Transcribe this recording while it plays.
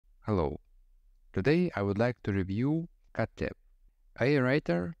Hello. Today I would like to review Katteb AI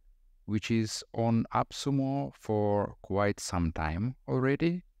Writer, which is on AppSumo for quite some time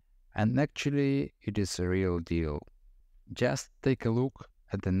already, and actually it is a real deal. Just take a look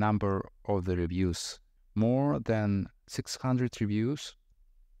at the number of the reviews. More than 600 reviews.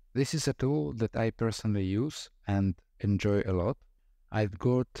 This is a tool that I personally use and enjoy a lot. I've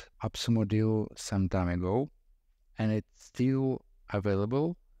got AppSumo deal some time ago, and it's still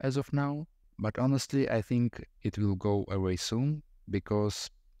available as of now. But honestly, I think it will go away soon because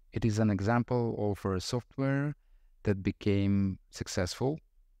it is an example of a software that became successful.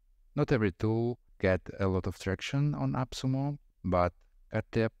 Not every tool get a lot of traction on AppSumo, but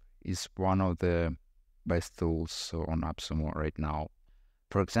Katteb is one of the best tools on AppSumo right now.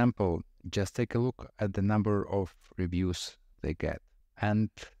 For example, just take a look at the number of reviews they get.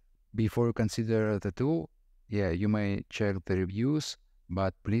 And before you consider the tool, you may check the reviews,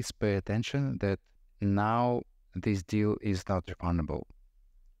 but please pay attention that now this deal is not refundable.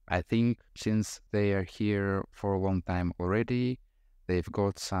 I think since they are here for a long time already, they've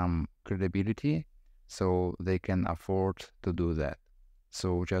got some credibility, so they can afford to do that.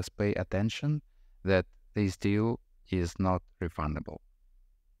 So just pay attention that this deal is not refundable.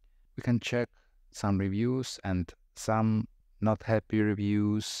 We can check some reviews and some not happy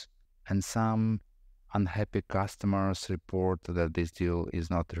reviews and some unhappy customers report that this deal is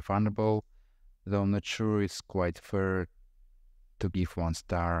not refundable, though I'm not sure it's quite fair to give 1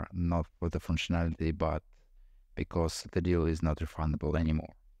 star, not for the functionality, but because the deal is not refundable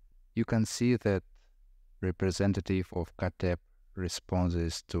anymore. You can see that representative of Katteb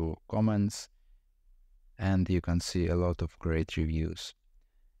responses to comments, and you can see a lot of great reviews.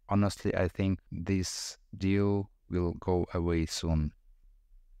 Honestly, I think this deal will go away soon.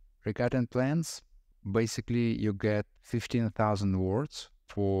 Regarding plans, basically you get 15,000 words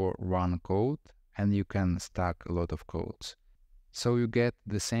for one code, and you can stack a lot of codes. So you get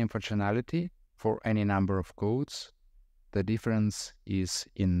the same functionality for any number of codes. The difference is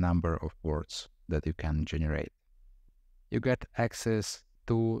in number of words that you can generate. You get access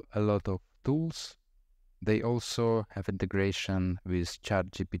to a lot of tools. They also have integration with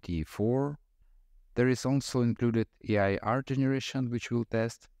ChatGPT 4. There is also included AI art generation, which we'll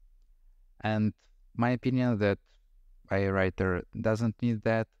test. And my opinion that AI writer doesn't need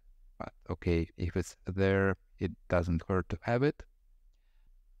that, but okay, if it's there, it doesn't hurt to have it.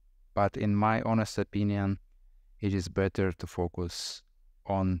 But in my honest opinion, it is better to focus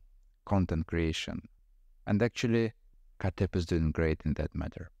on content creation. And actually, Katteb is doing great in that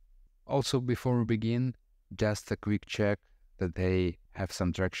matter. Also, before we begin, just a quick check that they have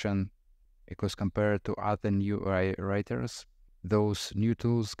some traction, because compared to other new AI writers, those new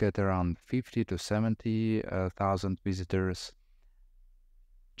tools get around 50 to 70,000 visitors.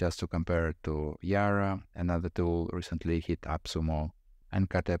 Just to compare to Yara, another tool recently hit AppSumo, and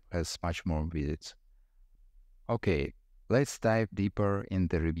Katteb has much more visits. Okay, let's dive deeper in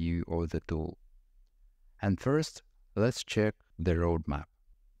the review of the tool. And first, let's check the roadmap.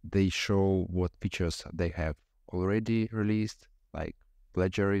 They show what features they have already released, like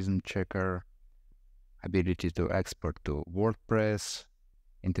plagiarism checker, ability to export to WordPress,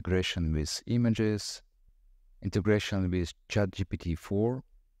 integration with images, integration with ChatGPT 4.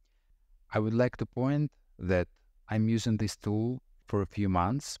 I would like to point that I'm using this tool for a few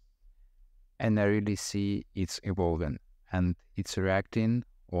months, and I really see it's evolving and it's reacting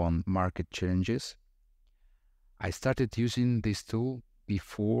on market challenges. I started using this tool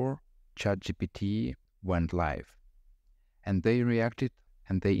before ChatGPT went live, and they reacted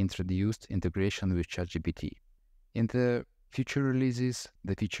and they introduced integration with ChatGPT. In the future releases,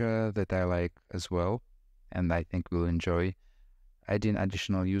 the feature that I like as well, and I think we'll enjoy, adding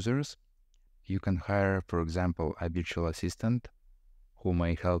additional users. You can hire, for example, a virtual assistant who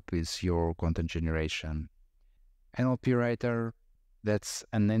may help with your content generation. NLP writer, that's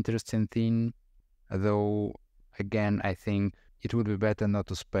an interesting thing, though again, I think it would be better not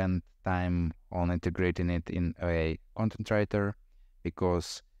to spend time on integrating it in a content writer,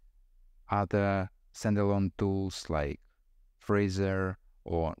 because other standalone tools like Fraser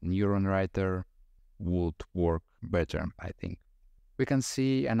or Neuron Writer would work better, I think. We can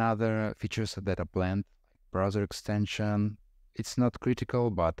see another features that are planned, like browser extension. It's not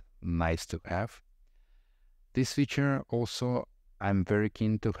critical, but nice to have. This feature also I'm very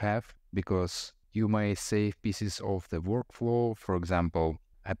keen to have, because you may save pieces of the workflow, for example,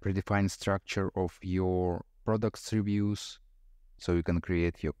 a predefined structure of your product's reviews, so you can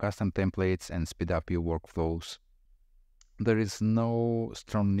create your custom templates and speed up your workflows. There is no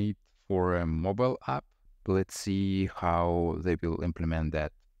strong need for a mobile app. Let's see how they will implement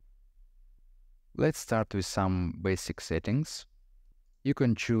that. Let's start with some basic settings. You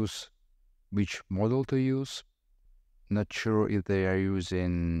can choose which model to use. Not sure if they are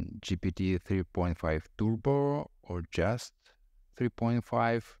using GPT 3.5 Turbo or just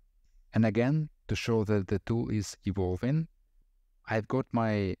 3.5. And again, to show that the tool is evolving, I've got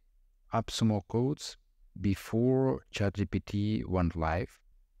my AppSumo codes before ChatGPT went live,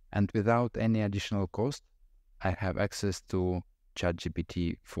 and without any additional cost, I have access to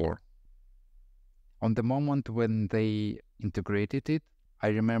ChatGPT 4. On the moment when they integrated it, I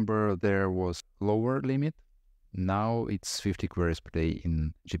remember there was lower limit. Now it's 50 queries per day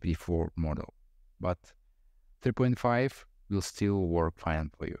in GPT-4 model, but 3.5 will still work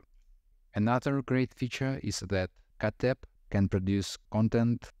fine for you. Another great feature is that Katteb can produce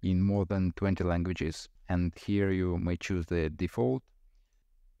content in more than 20 languages, and here you may choose the default.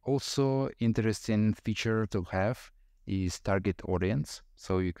 Also, interesting feature to have is target audience,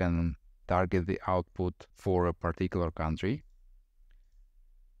 so you can target the output for a particular country.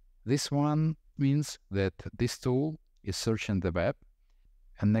 This one means that this tool is searching the web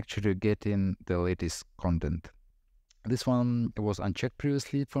and actually getting the latest content. This one was unchecked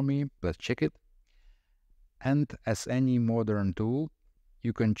previously for me. Let's check it. And as any modern tool,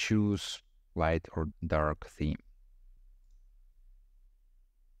 you can choose light or dark theme.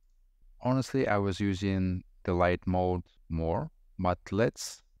 Honestly, I was using the light mode more, but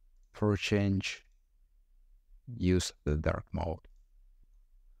let's, for a change, use the dark mode.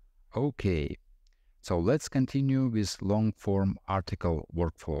 Okay, so let's continue with long-form article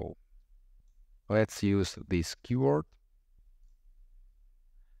workflow. Let's use this keyword.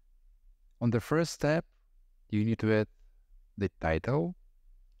 On the first step, you need to add the title.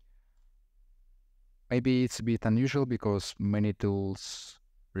 Maybe it's a bit unusual because many tools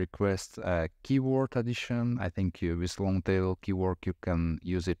request a keyword addition. I think with long tail keyword, you can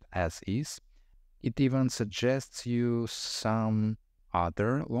use it as is. It even suggests you some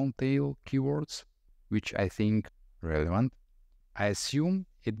other long tail keywords, which I think relevant. I assume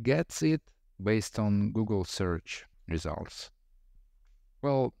it gets it based on Google search results.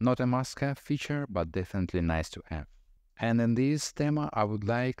 Well, not a must-have feature, but definitely nice to have. And in this demo, I would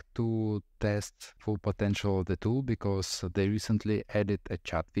like to test full potential of the tool because they recently added a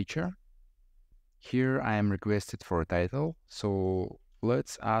chat feature. Here I am requested for a title, so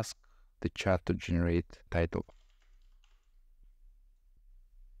let's ask the chat to generate title.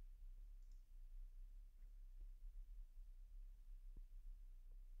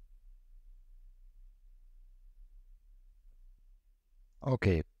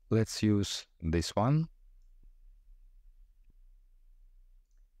 Okay, let's use this one.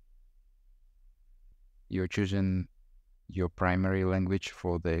 You're choosing your primary language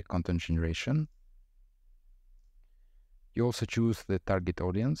for the content generation. You also choose the target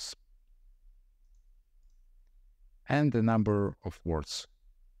audience and the number of words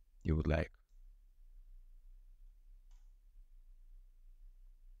you would like.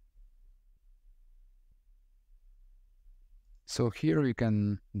 So here you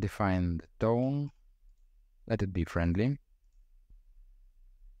can define the tone, let it be friendly.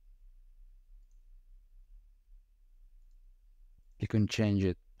 You can change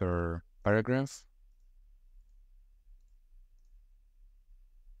it per paragraph.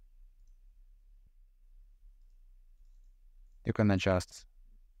 You can adjust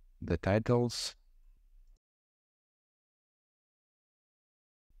the titles.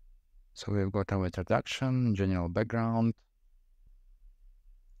 So we've got our introduction, general background.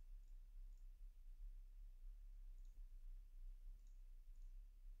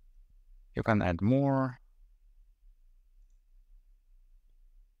 You can add more.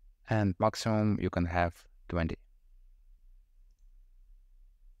 And maximum you can have 20.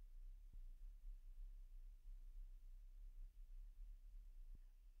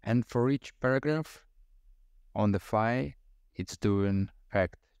 And for each paragraph, on the fly, it's doing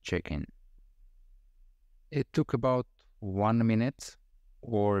fact checking. It took about 1 minute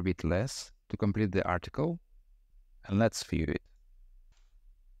or a bit less to complete the article. And let's view it.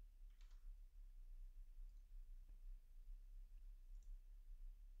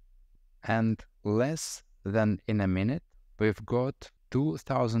 And less than in a minute, we've got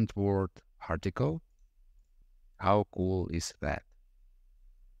 2,000 word article. How cool is that?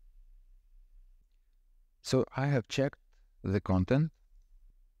 So I have checked the content.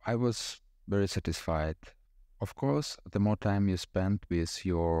 I was very satisfied. Of course, the more time you spend with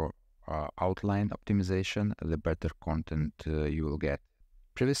your outline optimization, the better content you will get.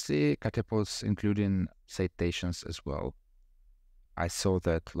 Previously, Katteb was including citations as well. I saw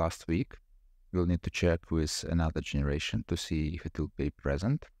that last week. We'll need to check with another generation to see if it will be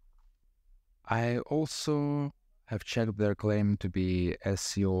present. I also have checked their claim to be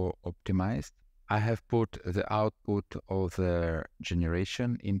SEO optimized. I have put the output of their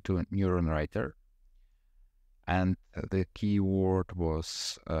generation into a neuron writer, and the keyword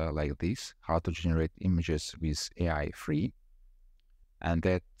was like this: how to generate images with AI free, and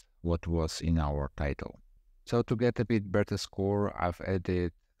that's what was in our title. So to get a bit better score, I've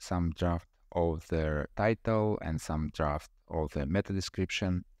added some draft of their title and some draft of the meta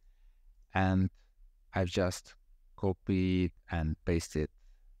description, and I've just copied and pasted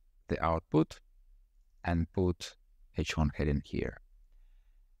the output and put H1 heading here.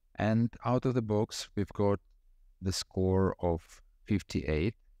 And out of the box, we've got the score of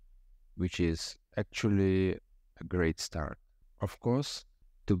 58, which is actually a great start. Of course,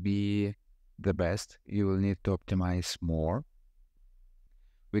 to be the best, you will need to optimize more.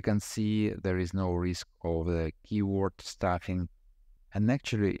 We can see there is no risk of the keyword stuffing. And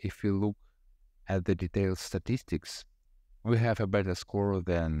actually, if you look at the detailed statistics, we have a better score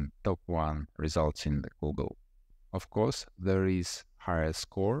than top 1 results in Google. Of course, there is higher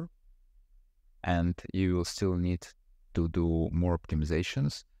score, and you will still need to do more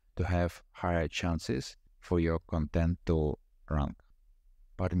optimizations to have higher chances for your content to rank.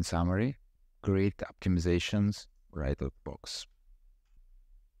 But in summary, great optimizations right out of the box.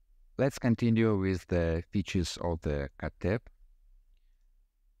 Let's continue with the features of the Katteb.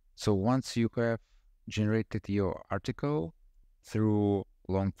 So once you have generated your article through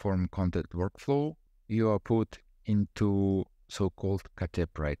long-form content workflow, you are put into so-called Katteb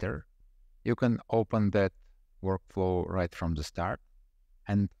Writer. You can open that workflow right from the start,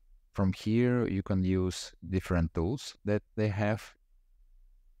 and from here you can use different tools that they have.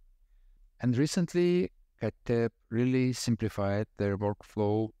 And recently, Katteb really simplified their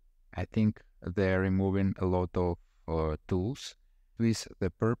workflow. I think they're removing a lot of tools with the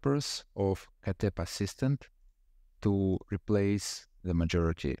purpose of Katteb Assistant to replace the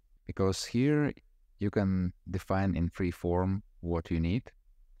majority. Because here you can define in free form what you need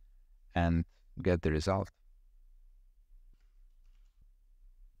and get the result.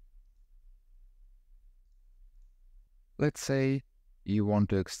 Let's say you want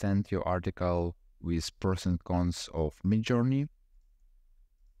to extend your article with pros and cons of Midjourney.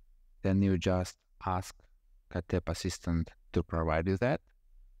 Then you just ask Katteb Assistant to provide you that.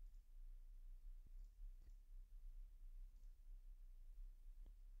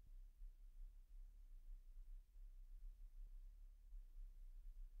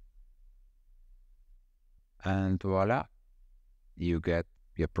 And voila, you get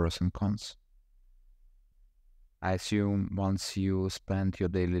your pros and cons. I assume once you spend your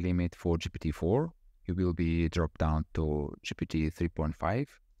daily limit for GPT-4, you will be dropped down to GPT 3.5,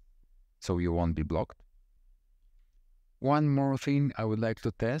 so you won't be blocked. One more thing I would like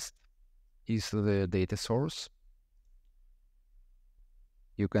to test is the data source.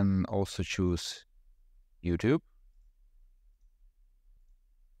 You can also choose YouTube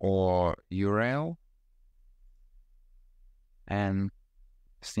or URL and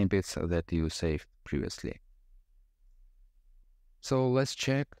snippets that you saved previously. So let's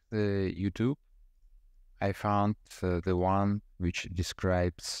check the YouTube. I found the one which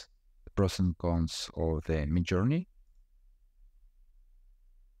describes the pros and cons of the Midjourney.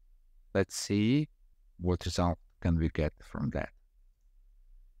 Let's see what result can we get from that.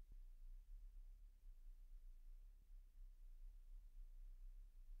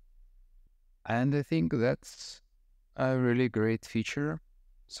 And I think that's a really great feature.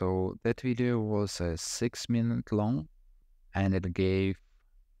 So that video was 6 minutes long, and it gave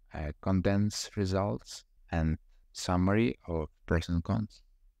condensed results and summary of pros and cons.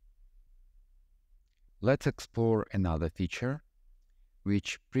 Let's explore another feature,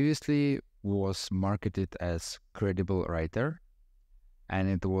 which previously was marketed as Credible Writer, and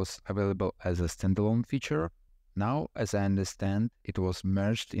it was available as a standalone feature. Now, as I understand, it was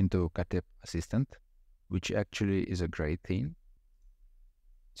merged into Katteb Assistant, which actually is a great thing.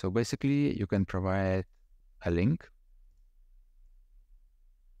 So basically, you can provide a link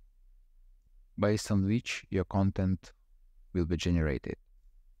based on which your content will be generated.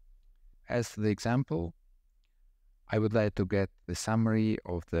 As the example, I would like to get the summary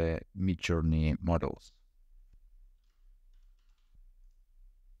of the Midjourney models.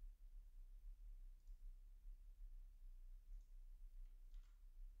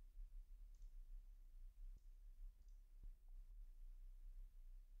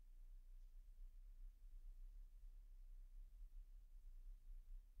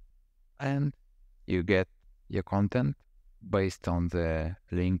 And you get your content based on the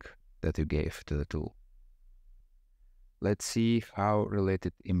link that you gave to the tool. Let's see how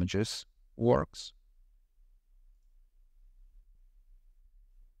related images works.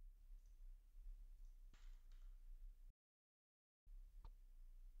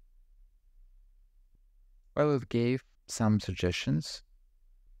 Well, it gave some suggestions,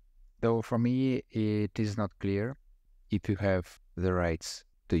 though for me it is not clear if you have the rights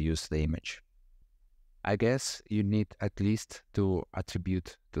to use the image. I guess you need at least to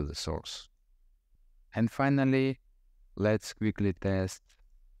attribute to the source. And finally, let's quickly test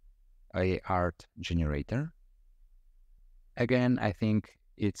a art generator. Again, I think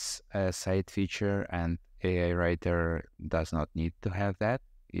it's a side feature and AI writer does not need to have that.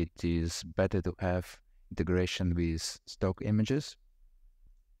 It is better to have integration with stock images.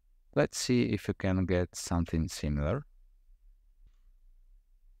 Let's see if you can get something similar.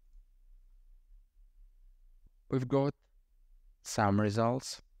 We've got some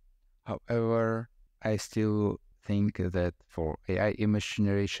results. However, I still think that for AI image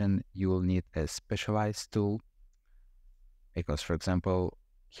generation, you will need a specialized tool because, for example,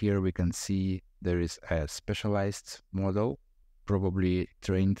 here we can see there is a specialized model, probably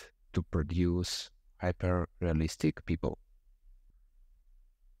trained to produce hyper-realistic people.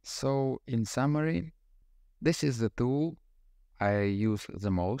 So, in summary, this is the tool I use the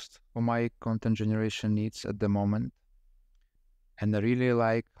most for my content generation needs at the moment. And I really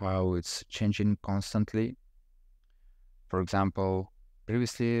like how it's changing constantly. For example,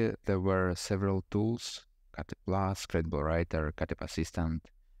 previously there were several tools, Katteb Plus, Katteb Writer, Katteb Assistant,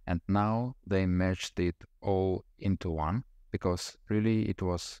 and now they merged it all into one because really it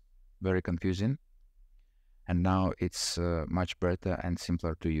was very confusing. And now it's much better and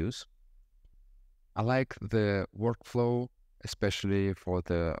simpler to use. I like the workflow, especially for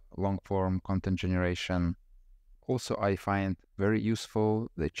the long-form content generation. Also, I find very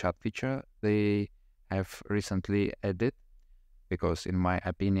useful the chat feature they have recently added, because in my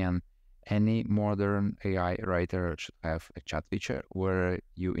opinion, any modern AI writer should have a chat feature where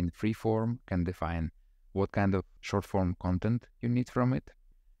you in free form can define what kind of short form content you need from it.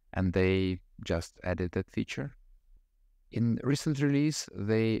 And they just added that feature. In recent release,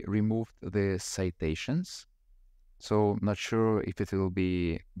 they removed the citations. So not sure if it will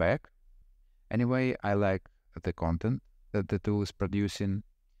be back. Anyway, I like the content that the tool is producing.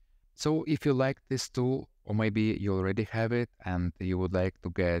 So if you like this tool, or maybe you already have it and you would like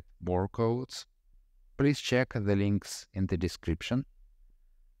to get more codes, please check the links in the description.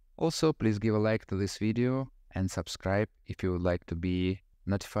 Also, please give a like to this video and subscribe if you would like to be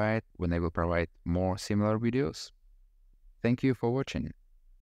notified when I will provide more similar videos. Thank you for watching.